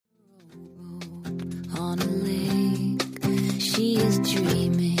on a lake. She is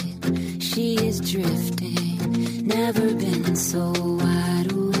dreaming, she is drifting, never been so wide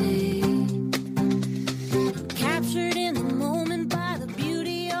awake. Captured in the moment by the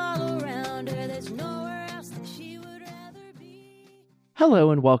beauty all around her, there's nowhere else that she would rather be.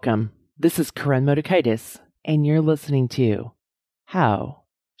 Hello and welcome. This is Karen Motakaitis, and you're listening to How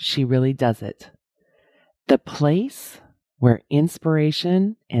She Really Does It, the place where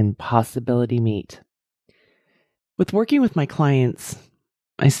inspiration and possibility meet. With working with my clients,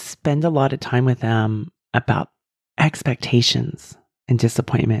 I spend a lot of time with them about expectations and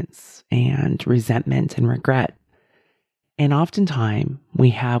disappointments and resentment and regret. And oftentimes,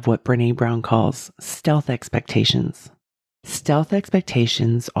 we have what Brené Brown calls stealth expectations. Stealth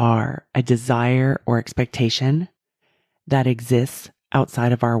expectations are a desire or expectation that exists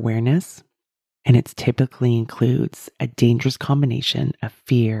outside of our awareness, and it typically includes a dangerous combination of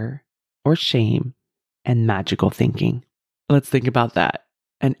fear or shame and magical thinking. Let's think about that.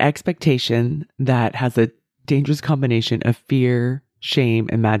 An expectation that has a dangerous combination of fear, shame,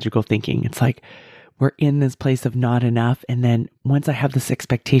 and magical thinking. It's like we're in this place of not enough, and then once I have this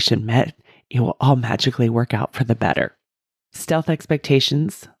expectation met, it will all magically work out for the better. Stealth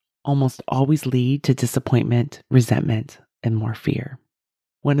expectations almost always lead to disappointment, resentment, and more fear.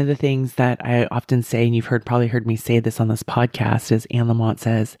 One of the things that I often say, and you've probably heard me say this on this podcast, is Anne Lamott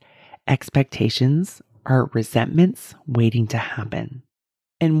says, expectations are resentments waiting to happen.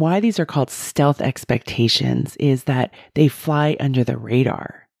 And why these are called stealth expectations is that they fly under the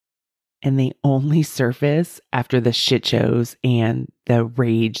radar and they only surface after the shit shows and the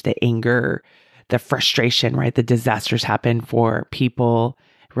rage, the anger, the frustration, right? The disasters happen for people,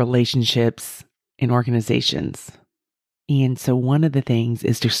 relationships, and organizations. And so one of the things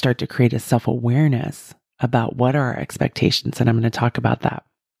is to start to create a self-awareness about what are our expectations. And I'm going to talk about that.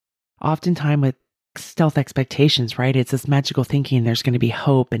 Oftentimes with stealth expectations, right? It's this magical thinking there's going to be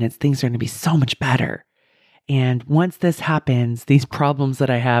hope and things are going to be so much better. And once this happens, these problems that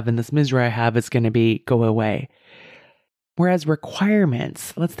I have and this misery I have is going to go away. Whereas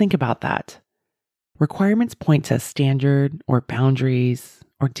requirements, let's think about that. Requirements point to standard or boundaries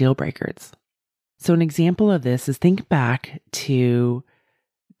or deal breakers. So an example of this is think back to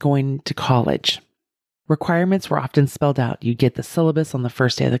going to college. Requirements were often spelled out. You get the syllabus on the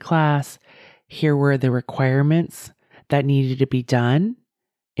first day of the class. Here were the requirements that needed to be done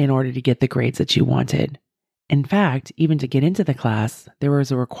in order to get the grades that you wanted. In fact, even to get into the class, there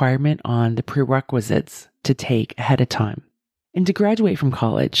was a requirement on the prerequisites to take ahead of time. And to graduate from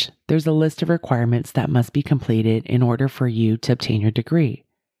college, there's a list of requirements that must be completed in order for you to obtain your degree.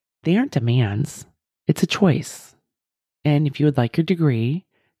 They aren't demands. It's a choice. And if you would like your degree,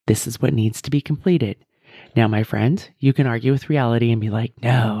 this is what needs to be completed. Now, my friend, you can argue with reality and be like,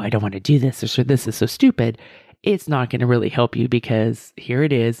 no, I don't want to do this, or this is so stupid. It's not going to really help you because here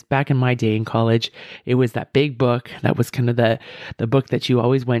it is. Back in my day in college, it was that big book that was kind of the book that you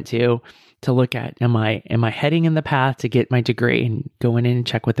always went to look at. Am I heading in the path to get my degree, and going in and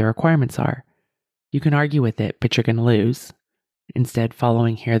check what the requirements are? You can argue with it, but you're going to lose. Instead,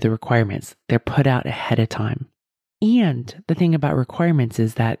 following here the requirements. They're put out ahead of time. And the thing about requirements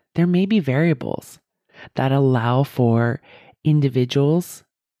is that there may be variables that allow for individuals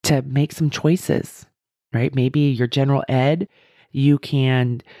to make some choices, right? Maybe your general ed, you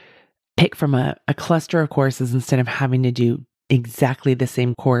can pick from a cluster of courses instead of having to do exactly the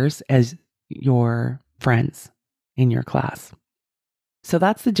same course as your friends in your class. So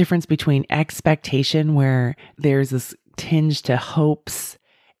that's the difference between expectation, where there's this tinge to hopes,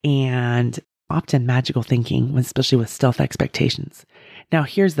 and often magical thinking, especially with stealth expectations. Now,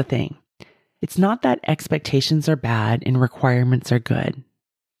 here's the thing. It's not that expectations are bad and requirements are good.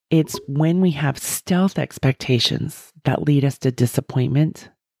 It's when we have stealth expectations that lead us to disappointment,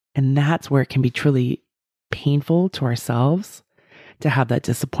 and that's where it can be truly painful to ourselves to have that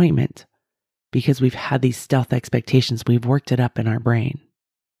disappointment because we've had these stealth expectations. We've worked it up in our brain.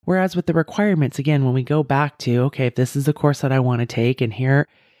 Whereas with the requirements, again, when we go back to, okay, if this is a course that I want to take, and here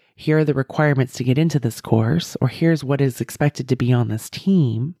are the requirements to get into this course, or here's what is expected to be on this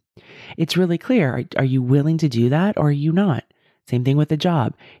team, it's really clear. Are you willing to do that, or are you not? Same thing with the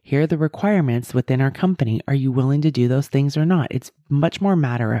job. Here are the requirements within our company. Are you willing to do those things or not? It's much more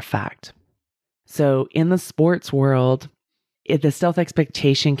matter of fact. So in the sports world, the stealth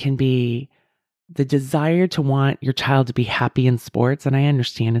expectation can be the desire to want your child to be happy in sports. And I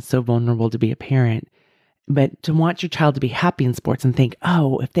understand it's so vulnerable to be a parent, but to want your child to be happy in sports and think,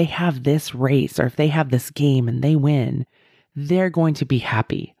 oh, if they have this race or if they have this game and they win, they're going to be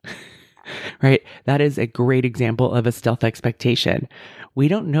happy, right? That is a great example of a stealth expectation we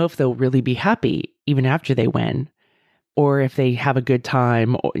don't know if they'll really be happy even after they win, or if they have a good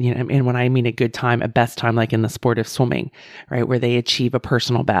time, or, and when I mean a good time, a best time, like in the sport of swimming, right, where they achieve a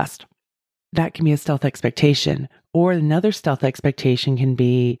personal best. That can be a stealth expectation. Or another stealth expectation can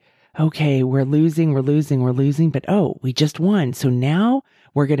be, okay, we're losing, but we just won. So now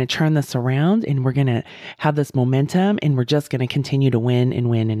we're going to turn this around and we're going to have this momentum and we're just going to continue to win and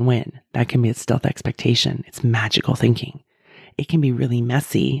win and win. That can be a stealth expectation. It's magical thinking. It can be really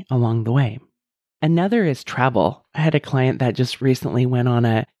messy along the way. Another is travel. I had a client that just recently went on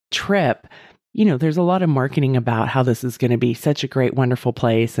a trip. There's a lot of marketing about how this is going to be such a great, wonderful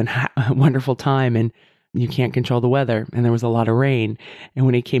place and a wonderful time. And you can't control the weather. And there was a lot of rain. And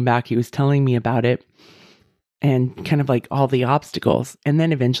when he came back, he was telling me about it and kind of like all the obstacles. And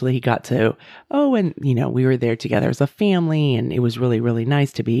then eventually he got to, we were there together as a family. And it was really, really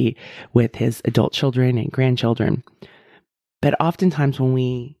nice to be with his adult children and grandchildren. But oftentimes when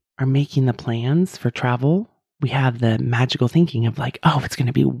we are making the plans for travel, we have the magical thinking of like, it's going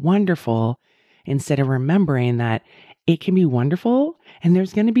to be wonderful, instead of remembering that it can be wonderful and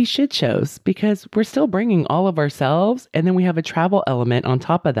there's going to be shit shows because we're still bringing all of ourselves. And then we have a travel element on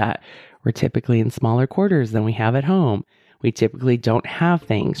top of that. We're typically in smaller quarters than we have at home. We typically don't have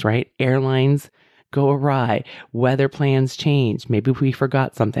things, right? Airlines go awry. Weather plans change. Maybe we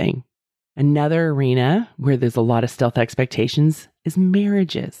forgot something. Another arena where there's a lot of stealth expectations is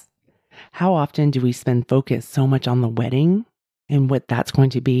marriages. How often do we spend focus so much on the wedding and what that's going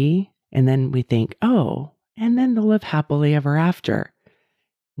to be? And then we think, and then they'll live happily ever after.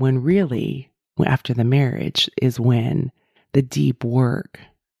 When really, after the marriage is when the deep work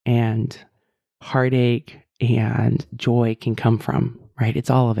and heartache and joy can come from, right? It's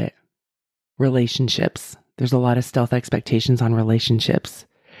all of it. Relationships. There's a lot of stealth expectations on relationships.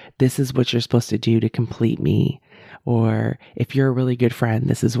 This is what you're supposed to do to complete me. Or if you're a really good friend,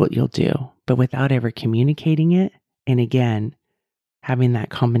 this is what you'll do. But without ever communicating it. And again, having that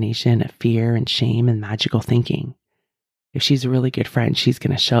combination of fear and shame and magical thinking. If she's a really good friend, she's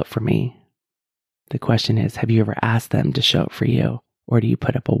going to show up for me. The question is, have you ever asked them to show up for you? Or do you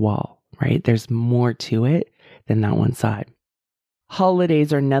put up a wall, right? There's more to it than that one side.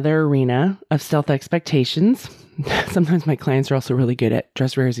 Holidays are another arena of stealth expectations. Sometimes my clients are also really good at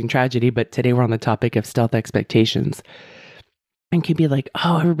dress rehearsing tragedy, but today we're on the topic of stealth expectations. And can be like,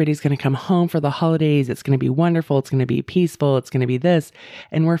 everybody's going to come home for the holidays. It's going to be wonderful. It's going to be peaceful. It's going to be this.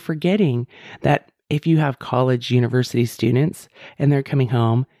 And we're forgetting that if you have college, university students and they're coming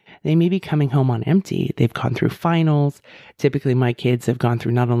home, they may be coming home on empty. They've gone through finals. Typically, my kids have gone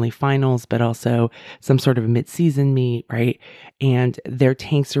through not only finals, but also some sort of mid-season meet, right? And their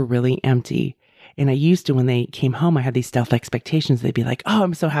tanks are really empty. And I used to, when they came home, I had these stealth expectations. They'd be like,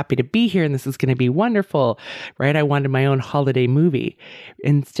 I'm so happy to be here and this is going to be wonderful, right? I wanted my own holiday movie.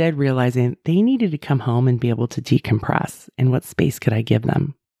 Instead, realizing they needed to come home and be able to decompress. And what space could I give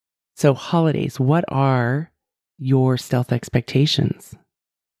them? So holidays, what are your stealth expectations?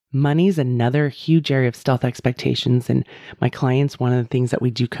 Money's another huge area of stealth expectations. And my clients, one of the things that we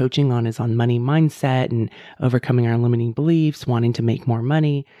do coaching on is on money mindset and overcoming our limiting beliefs, wanting to make more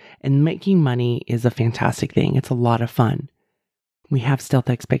money. And making money is a fantastic thing. It's a lot of fun. We have stealth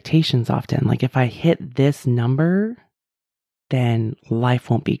expectations often. Like if I hit this number, then life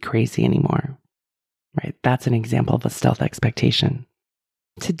won't be crazy anymore, right? That's an example of a stealth expectation.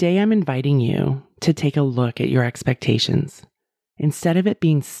 Today, I'm inviting you to take a look at your expectations. Instead of it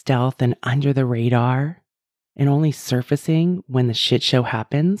being stealth and under the radar and only surfacing when the shit show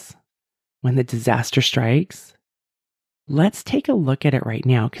happens, when the disaster strikes, let's take a look at it right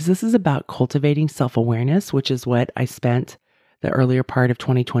now, because this is about cultivating self-awareness, which is what I spent the earlier part of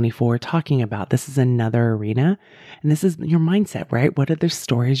 2024 talking about. This is another arena, and this is your mindset, right? What are the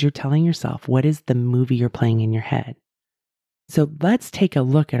stories you're telling yourself? What is the movie you're playing in your head? So let's take a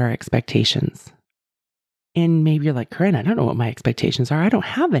look at our expectations. And maybe you're like, Corinne, I don't know what my expectations are. I don't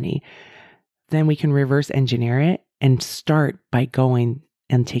have any. Then we can reverse engineer it and start by going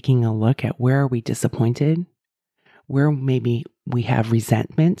and taking a look at where are we disappointed, where maybe we have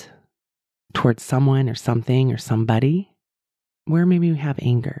resentment towards someone or something or somebody, where maybe we have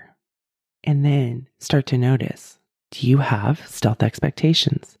anger. And then start to notice, do you have stealth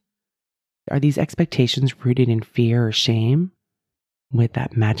expectations? Are these expectations rooted in fear or shame? With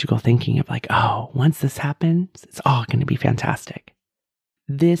that magical thinking of like, once this happens, it's all going to be fantastic.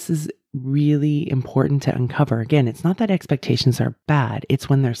 This is really important to uncover. Again, it's not that expectations are bad. It's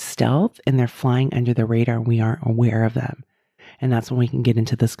when they're stealth and they're flying under the radar and we aren't aware of them. And that's when we can get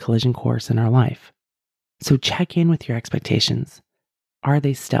into this collision course in our life. So check in with your expectations. Are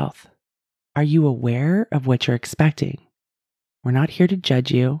they stealth? Are you aware of what you're expecting? We're not here to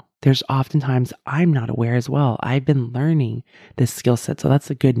judge you. There's oftentimes I'm not aware as well. I've been learning this skill set. So that's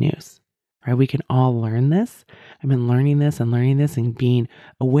the good news, right? We can all learn this. I've been learning this and being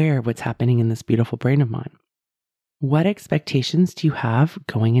aware of what's happening in this beautiful brain of mine. What expectations do you have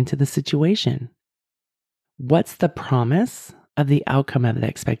going into the situation? What's the promise of the outcome of the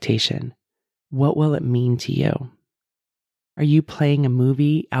expectation? What will it mean to you? Are you playing a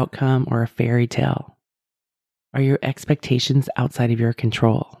movie outcome or a fairy tale? Are your expectations outside of your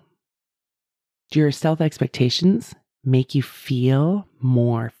control? Do your stealth expectations make you feel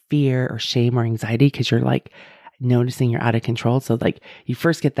more fear or shame or anxiety because you're like noticing you're out of control? So like you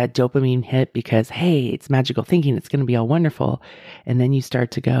first get that dopamine hit because, hey, it's magical thinking, it's going to be all wonderful. And then you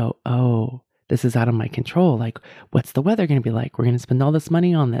start to go, oh, this is out of my control. Like, what's the weather going to be like? We're going to spend all this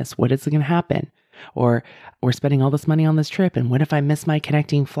money on this. What is going to happen? Or we're spending all this money on this trip. And what if I miss my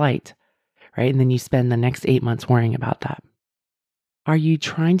connecting flight? Right? And then you spend the next 8 months worrying about that. Are you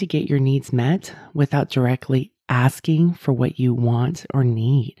trying to get your needs met without directly asking for what you want or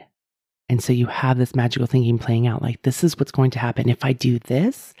need? And so you have this magical thinking playing out like, this is what's going to happen. If I do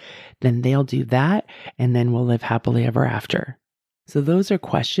this, then they'll do that. And then we'll live happily ever after. So those are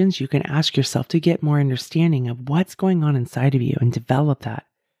questions you can ask yourself to get more understanding of what's going on inside of you and develop that.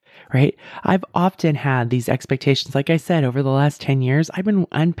 Right? I've often had these expectations. Like I said, over the last 10 years, I've been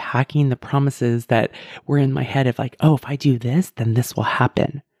unpacking the promises that were in my head of like, oh, if I do this, then this will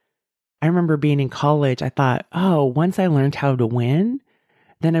happen. I remember being in college, I thought, oh, once I learned how to win,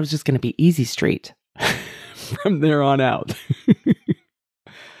 then it was just going to be easy street from there on out.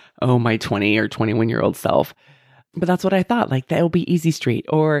 Oh, my 20 or 21-year-old self. But that's what I thought, like that'll be easy street.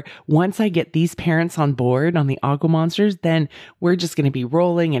 Or once I get these parents on board on the Aqua Monsters, then we're just going to be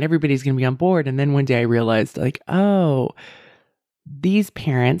rolling and everybody's going to be on board. And then one day I realized like, oh, these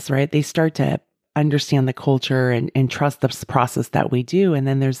parents, right, they start to understand the culture and trust the process that we do. And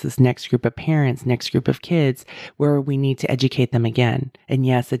then there's this next group of parents, next group of kids where we need to educate them again. And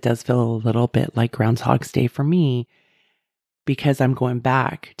yes, it does feel a little bit like Groundhog's Day for me, because I'm going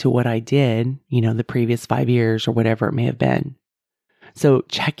back to what I did, the previous 5 years or whatever it may have been. So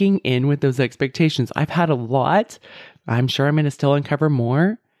checking in with those expectations, I've had a lot. I'm sure I'm going to still uncover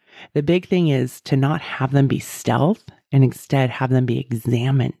more. The big thing is to not have them be stealth and instead have them be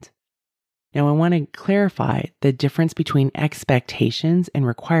examined. Now, I want to clarify the difference between expectations and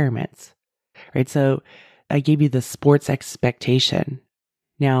requirements, right? So I gave you the sports expectation.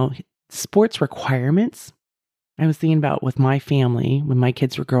 Now, sports requirements, I was thinking about with my family when my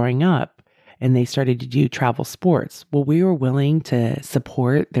kids were growing up and they started to do travel sports. Well, we were willing to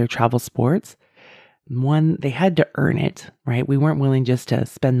support their travel sports. One, they had to earn it, right? We weren't willing just to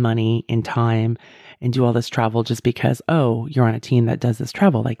spend money and time and do all this travel just because, oh, you're on a team that does this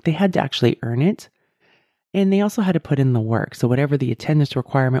travel. Like they had to actually earn it. And they also had to put in the work. So whatever the attendance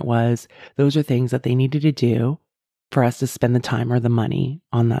requirement was, those are things that they needed to do for us to spend the time or the money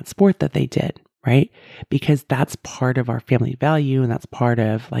on that sport that they did. Right? Because that's part of our family value and that's part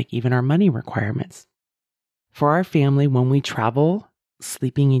of like even our money requirements. For our family, when we travel,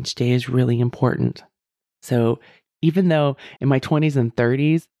 sleeping each day is really important. So even though in my 20s and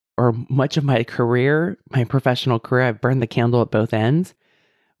 30s or much of my career, my professional career, I've burned the candle at both ends.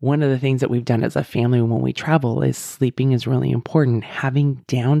 One of the things that we've done as a family when we travel is sleeping is really important, having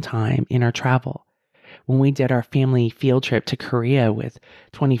downtime in our travel. When we did our family field trip to Korea with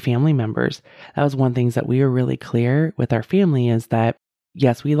 20 family members, that was one of the things that we were really clear with our family is that,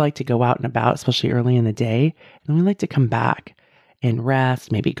 yes, we like to go out and about, especially early in the day, and we like to come back and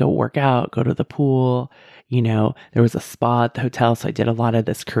rest, maybe go work out, go to the pool. There was a spa at the hotel, so I did a lot of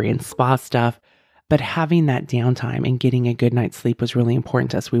this Korean spa stuff. But having that downtime and getting a good night's sleep was really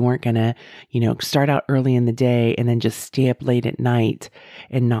important to us. We weren't going to, start out early in the day and then just stay up late at night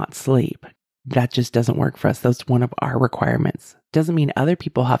and not sleep. That just doesn't work for us. That's one of our requirements. Doesn't mean other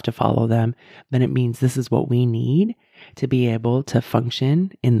people have to follow them, but it means this is what we need to be able to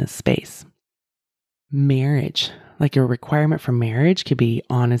function in this space. Marriage, like a requirement for marriage could be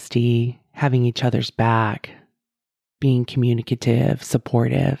honesty, having each other's back, being communicative,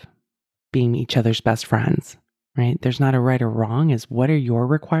 supportive, being each other's best friends, right? There's not a right or wrong. Is what are your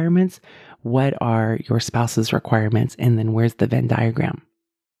requirements? What are your spouse's requirements? And then where's the Venn diagram?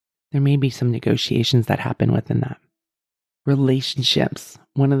 There may be some negotiations that happen within that. Relationships.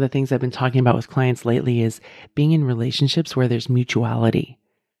 One of the things I've been talking about with clients lately is being in relationships where there's mutuality.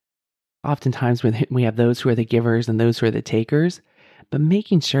 Oftentimes we have those who are the givers and those who are the takers, but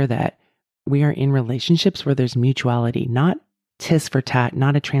making sure that we are in relationships where there's mutuality, not tis for tat,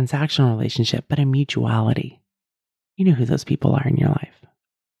 not a transactional relationship, but a mutuality. You know who those people are in your life.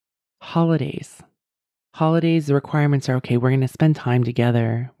 Holidays. Holidays, the requirements are, okay, we're going to spend time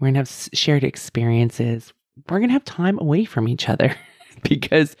together. We're going to have shared experiences. We're going to have time away from each other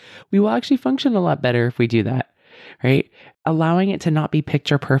because we will actually function a lot better if we do that, right? Allowing it to not be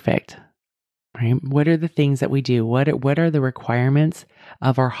picture perfect, right? What are the things that we do? What are the requirements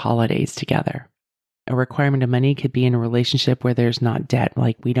of our holidays together? A requirement of money could be in a relationship where there's not debt,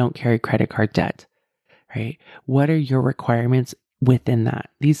 like we don't carry credit card debt, right? What are your requirements within that?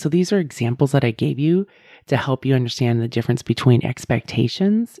 These are examples that I gave you to help you understand the difference between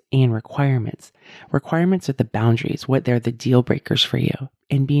expectations and requirements. Requirements are the boundaries, what they're the deal breakers for you,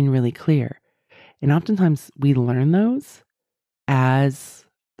 and being really clear. And oftentimes we learn those as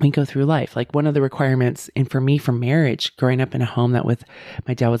we go through life. Like one of the requirements, and for me, for marriage, growing up in a home that with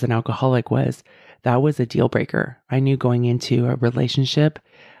my dad was an alcoholic, that was a deal breaker. I knew going into a relationship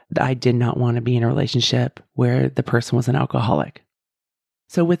that I did not want to be in a relationship where the person was an alcoholic.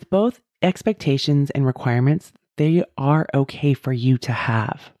 So with both expectations and requirements, they are okay for you to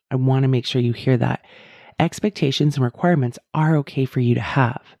have. I want to make sure you hear that. Expectations and requirements are okay for you to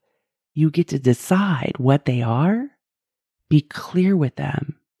have. You get to decide what they are, be clear with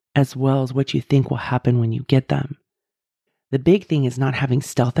them, as well as what you think will happen when you get them. The big thing is not having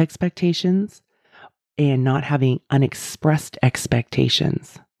stealth expectations and not having unexpressed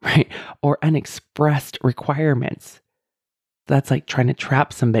expectations, right? Or unexpressed requirements. That's like trying to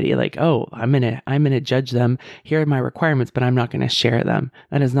trap somebody like, oh, I'm going to judge them. Here are my requirements, but I'm not going to share them.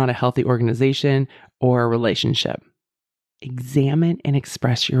 That is not a healthy organization or a relationship. Examine and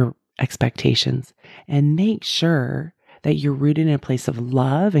express your expectations and make sure that you're rooted in a place of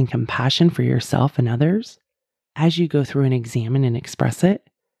love and compassion for yourself and others as you go through and examine and express it.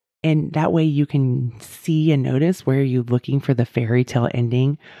 And that way you can see and notice where you're looking for the fairy tale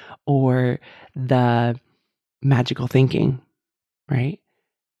ending or the magical thinking, right?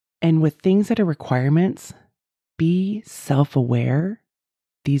 And with things that are requirements, be self-aware.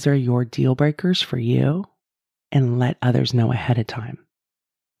 These are your deal breakers for you, and let others know ahead of time.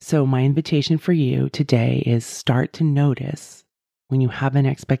 So my invitation for you today is start to notice when you have an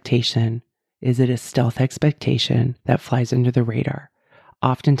expectation, is it a stealth expectation that flies under the radar?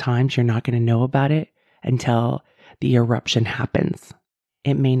 Oftentimes, you're not going to know about it until the eruption happens.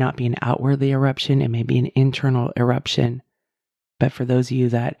 It may not be an outwardly eruption. It may be an internal eruption. But for those of you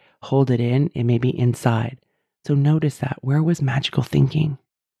that hold it in, it may be inside. So notice that. Where was magical thinking?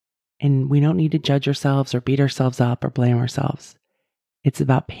 And we don't need to judge ourselves or beat ourselves up or blame ourselves. It's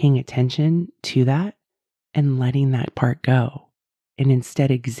about paying attention to that and letting that part go. And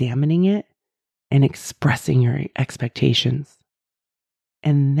instead examining it and expressing your expectations.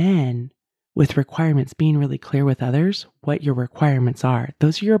 And then with requirements, being really clear with others what your requirements are.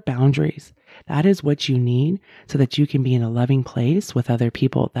 Those are your boundaries. That is what you need so that you can be in a loving place with other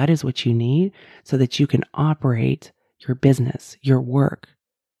people. That is what you need so that you can operate your business, your work,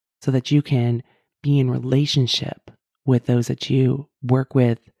 so that you can be in relationship with those that you work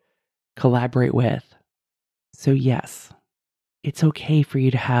with, collaborate with. So yes, it's okay for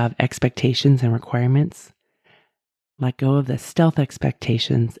you to have expectations and requirements. Let go of the stealth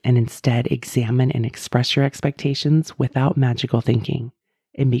expectations and instead examine and express your expectations without magical thinking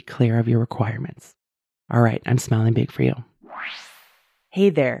and be clear of your requirements. All right, I'm smiling big for you. Hey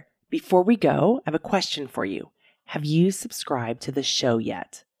there. Before we go, I have a question for you. Have you subscribed to the show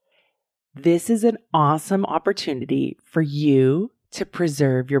yet? This is an awesome opportunity for you to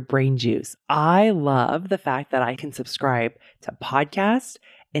preserve your brain juice. I love the fact that I can subscribe to podcasts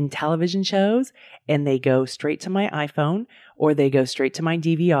and television shows, and they go straight to my iPhone or they go straight to my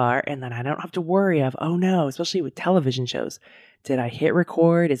DVR, and then I don't have to worry of, oh no, especially with television shows. Did I hit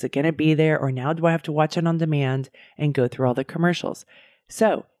record? Is it going to be there? Or now do I have to watch it on demand and go through all the commercials?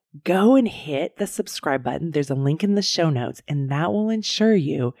 So go and hit the subscribe button. There's a link in the show notes, and that will ensure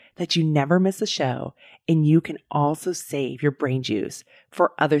you that you never miss a show, and you can also save your brain juice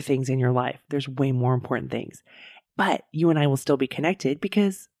for other things in your life. There's way more important things. But you and I will still be connected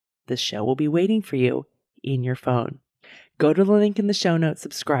because the show will be waiting for you in your phone. Go to the link in the show notes,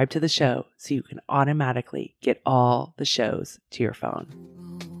 subscribe to the show so you can automatically get all the shows to your phone.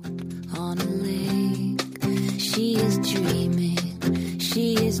 On a lake, she is dreaming,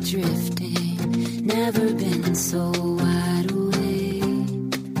 she is drifting, never been so wild.